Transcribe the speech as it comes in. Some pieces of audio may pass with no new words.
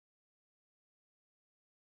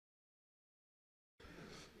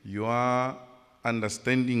Your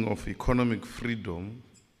understanding of economic freedom,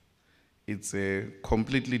 it's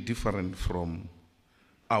completely different from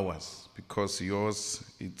ours, because yours,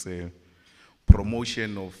 it's a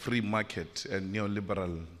promotion of free market and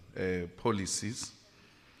neoliberal policies.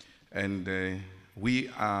 And we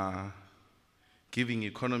are giving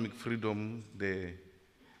economic freedom the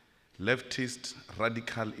leftist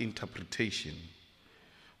radical interpretation,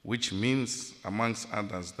 which means, amongst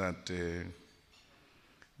others, that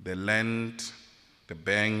the land, the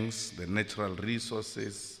banks, the natural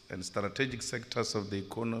resources, and strategic sectors of the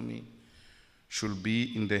economy should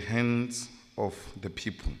be in the hands of the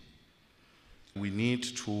people. We need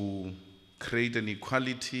to create an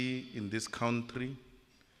equality in this country,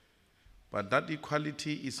 but that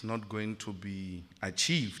equality is not going to be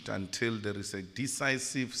achieved until there is a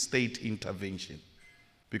decisive state intervention,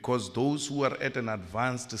 because those who are at an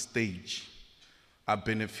advanced stage are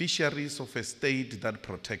beneficiaries of a state that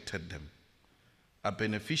protected them, are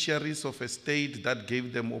beneficiaries of a state that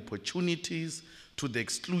gave them opportunities to the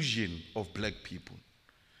exclusion of black people.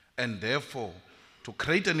 And therefore, to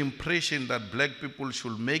create an impression that black people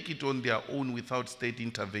should make it on their own without state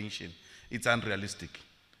intervention, it's unrealistic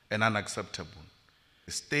and unacceptable.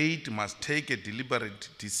 The state must take a deliberate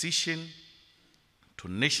decision to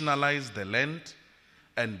nationalize the land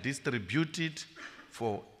and distribute it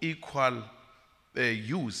for equal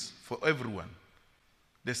use for everyone.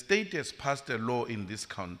 The state has passed a law in this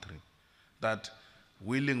country that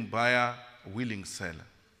willing buyer, willing seller.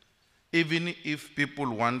 Even if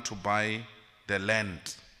people want to buy the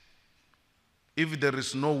land, if there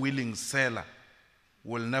is no willing seller,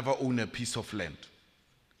 we'll never own a piece of land.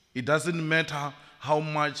 It doesn't matter how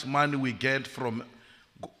much money we get from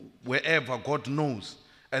wherever, God knows,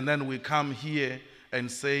 and then we come here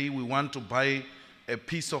and say we want to buy a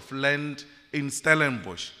piece of land in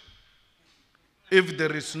Stellenbosch. If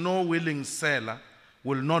there is no willing seller,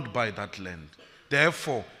 we'll not buy that land.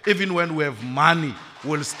 Therefore, even when we have money,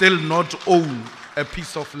 we'll still not own a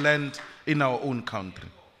piece of land in our own country.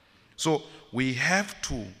 So we have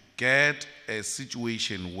to get a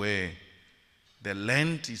situation where the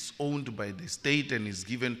land is owned by the state and is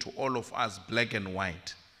given to all of us, black and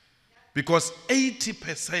white. Because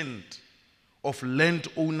 80% of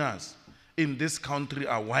landowners in this country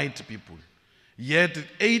are white people. Yet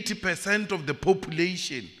 80% of the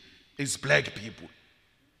population is black people.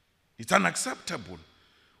 It's unacceptable.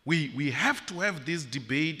 We have to have this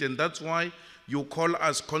debate, and that's why you call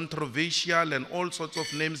us controversial and all sorts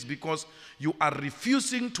of names, because you are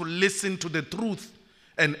refusing to listen to the truth.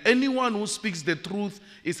 And anyone who speaks the truth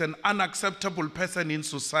is an unacceptable person in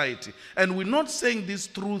society. And we're not saying this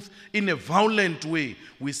truth in a violent way.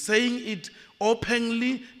 We're saying it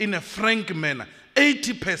openly in a frank manner.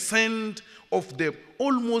 80% of the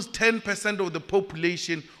almost 10% of the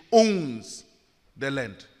population owns the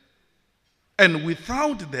land. And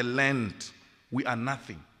without the land, we are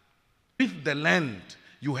nothing. With the land,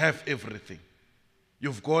 you have everything.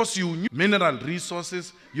 You've got mineral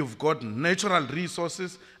resources, you've got natural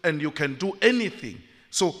resources, and you can do anything.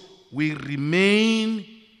 So we remain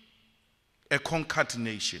a conquered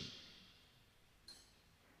nation.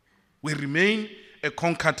 We remain a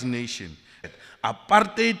conquered nation.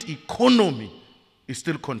 Apartheid economy is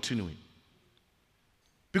still continuing.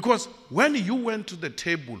 Because when you went to the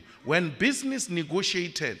table, when business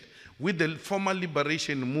negotiated with the former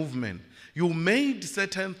liberation movement, you made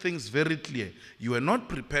certain things very clear. You are not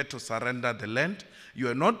prepared to surrender the land. You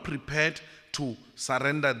are not prepared to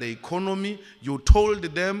surrender the economy. You told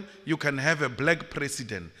them you can have a black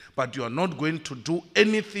president, but you are not going to do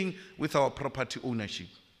anything with our property ownership.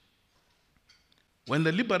 When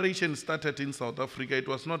the liberation started in South Africa, it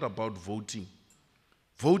was not about voting.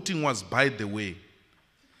 Voting was by the way.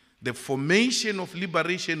 The formation of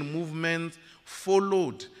liberation movements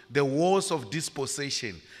followed the wars of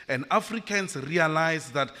dispossession. And Africans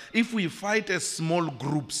realized that if we fight as small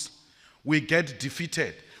groups, we get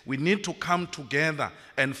defeated. We need to come together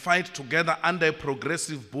and fight together under a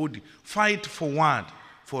progressive body. Fight for what?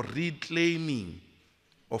 For reclaiming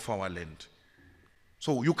of our land.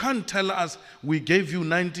 So you can't tell us we gave you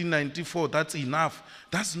 1994, that's enough.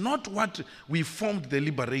 That's not what we formed the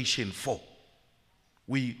liberation for.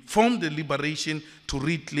 We formed the liberation to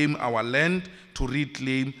reclaim our land, to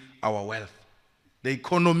reclaim our wealth. The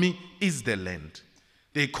economy is the land.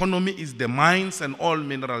 The economy is the mines and all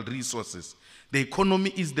mineral resources. The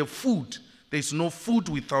economy is the food. There is no food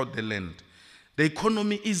without the land. The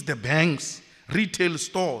economy is the banks, retail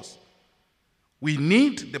stores. We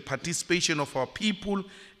need the participation of our people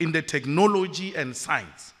in the technology and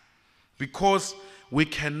science, because we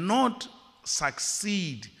cannot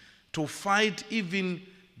succeed to fight even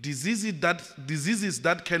diseases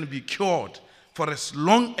that can be cured for as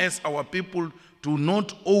long as our people do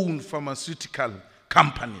not own pharmaceutical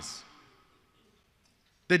companies.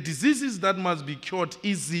 The diseases that must be cured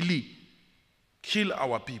easily kill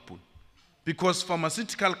our people, because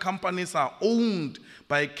pharmaceutical companies are owned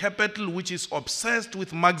by capital which is obsessed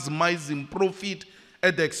with maximizing profit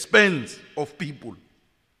at the expense of people.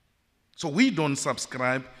 So we don't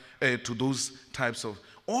subscribe to those types of,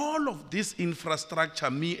 all of this infrastructure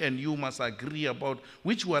me and you must agree about,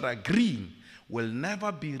 which we are agreeing, will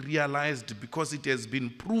never be realized, because it has been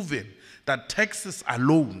proven that taxes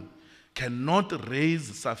alone cannot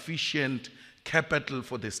raise sufficient capital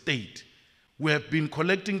for the state. We have been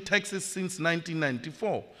collecting taxes since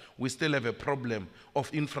 1994. We still have a problem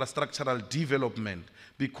of infrastructural development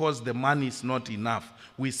because the money is not enough.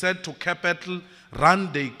 We said to capital,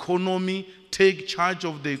 run the economy, take charge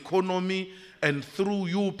of the economy, and through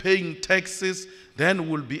you paying taxes, then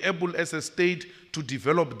we'll be able as a state to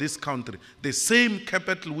develop this country. The same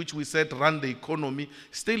capital which we said run the economy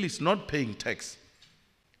still is not paying tax.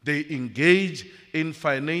 They engage in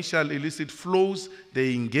financial illicit flows.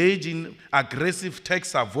 They engage in aggressive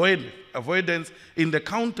tax avoidance in the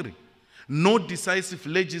country. No decisive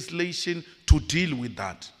legislation to deal with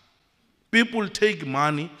that. People take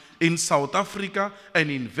money in South Africa and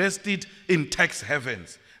invest it in tax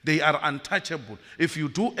havens. They are untouchable. If you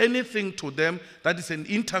do anything to them that is an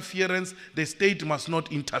interference, the state must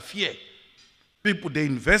not interfere. People, the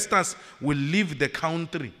investors will leave the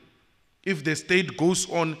country if the state goes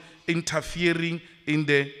on interfering in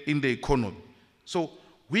the economy. So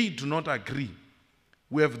we do not agree.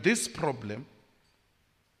 We have this problem.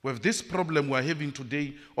 We are having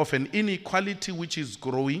today of an inequality which is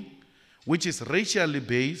growing, which is racially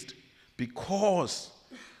based, because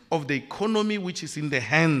of the economy which is in the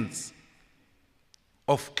hands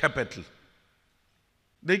of capital.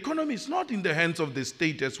 The economy is not in the hands of the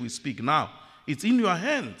state as we speak now. It's in your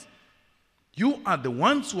hands. You are the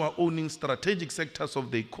ones who are owning strategic sectors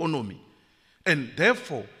of the economy. And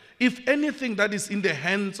therefore, if anything that is in the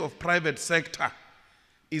hands of private sector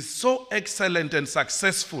is so excellent and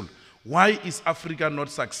successful, why is Africa not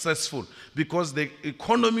successful? Because the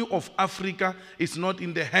economy of Africa is not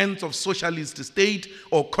in the hands of socialist state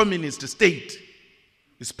or communist state.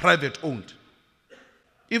 It's private owned.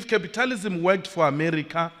 If capitalism worked for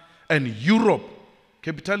America and Europe,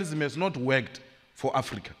 capitalism has not worked for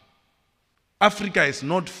Africa. Africa has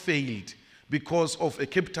not failed because of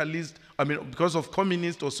because of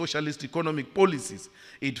communist or socialist economic policies.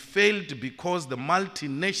 It failed because the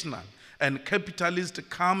multinational and capitalists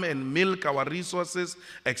come and milk our resources,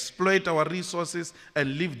 exploit our resources,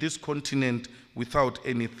 and leave this continent without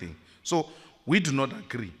anything. So we do not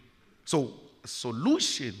agree. So a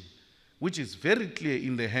solution, which is very clear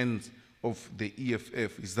in the hands of the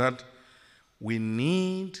EFF, is that we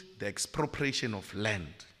need the expropriation of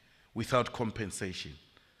land without compensation.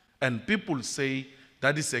 And people say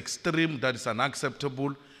that is extreme, that is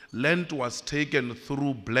unacceptable. Land was taken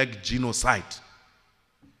through black genocide.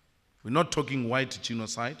 We're not talking white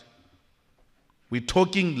genocide. We're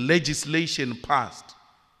talking legislation passed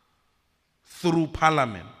through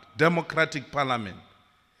parliament, democratic parliament,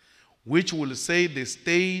 which will say the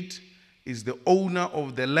state is the owner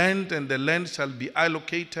of the land and the land shall be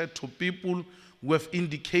allocated to people who have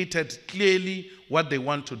indicated clearly what they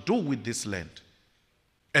want to do with this land.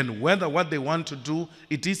 And whether what they want to do,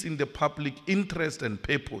 it is in the public interest and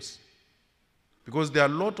purpose. Because there are a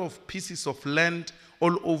lot of pieces of land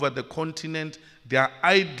all over the continent. They are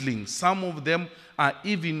idling. Some of them are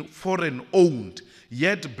even foreign owned.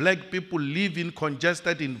 Yet black people live in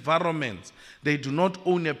congested environments. They do not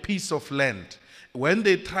own a piece of land. When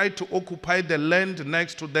they try to occupy the land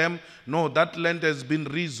next to them, no, that land has been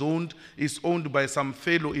rezoned, is owned by some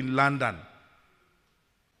fellow in London.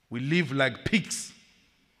 We live like pigs.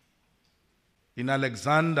 In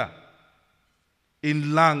Alexander, in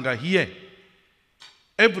Langa, here,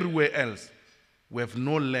 everywhere else, we have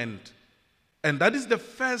no land. And that is the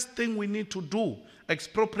first thing we need to do,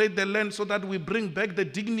 expropriate the land so that we bring back the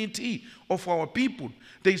dignity of our people.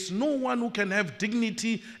 There is no one who can have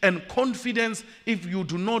dignity and confidence if you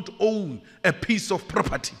do not own a piece of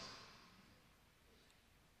property.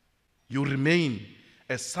 You remain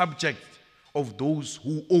a subject of those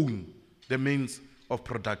who own the means of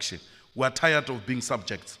production. We are tired of being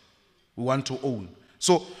subjects. We want to own.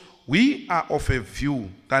 So we are of a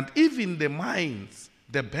view that even the mines,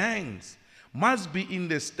 the banks, must be in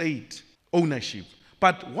the state ownership.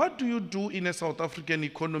 But what do you do in a South African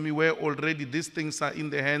economy where already these things are in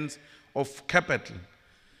the hands of capital?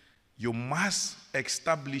 You must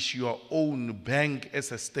establish your own bank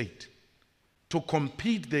as a state. to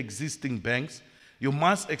compete the existing banks. You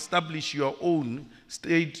must establish your own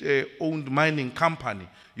state-owned mining company.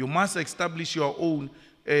 You must establish your own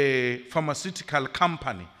pharmaceutical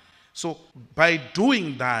company. So by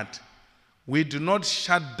doing that, we do not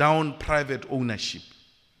shut down private ownership.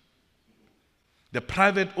 The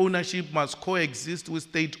private ownership must coexist with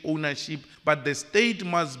state ownership, but the state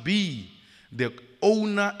must be the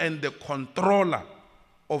owner and the controller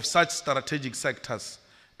of such strategic sectors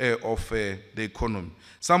of the economy.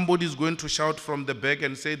 Somebody is going to shout from the back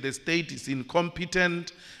and say the state is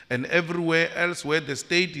incompetent, and everywhere else where the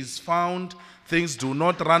state is found, things do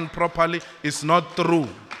not run properly. It's not true.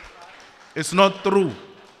 It's not true.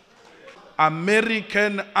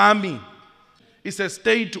 American Army is a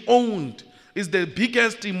state-owned, is the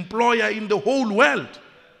biggest employer in the whole world,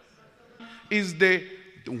 is the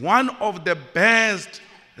one of the best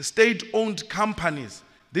state-owned companies.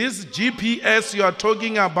 This GPS you are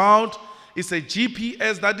talking about is a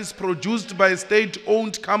GPS that is produced by a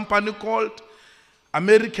state-owned company called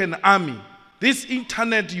American Army. This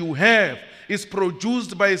internet you have is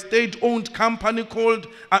produced by a state-owned company called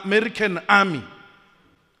American Army.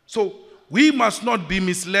 So we must not be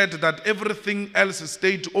misled that everything else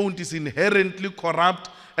state-owned is inherently corrupt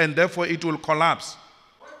and therefore it will collapse.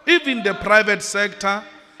 Even the private sector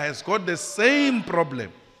has got the same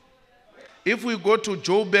problem. If we go to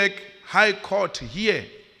Joburg High Court here,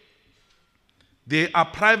 there are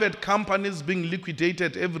private companies being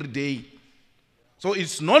liquidated every day. So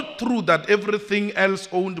it's not true that everything else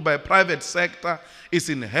owned by private sector is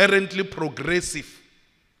inherently progressive.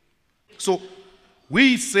 So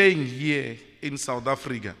we're saying here in South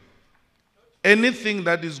Africa, anything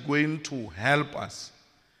that is going to help us,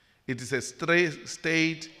 it is a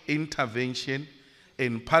state intervention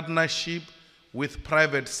in partnership with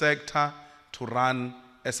private sector to run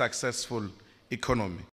a successful economy.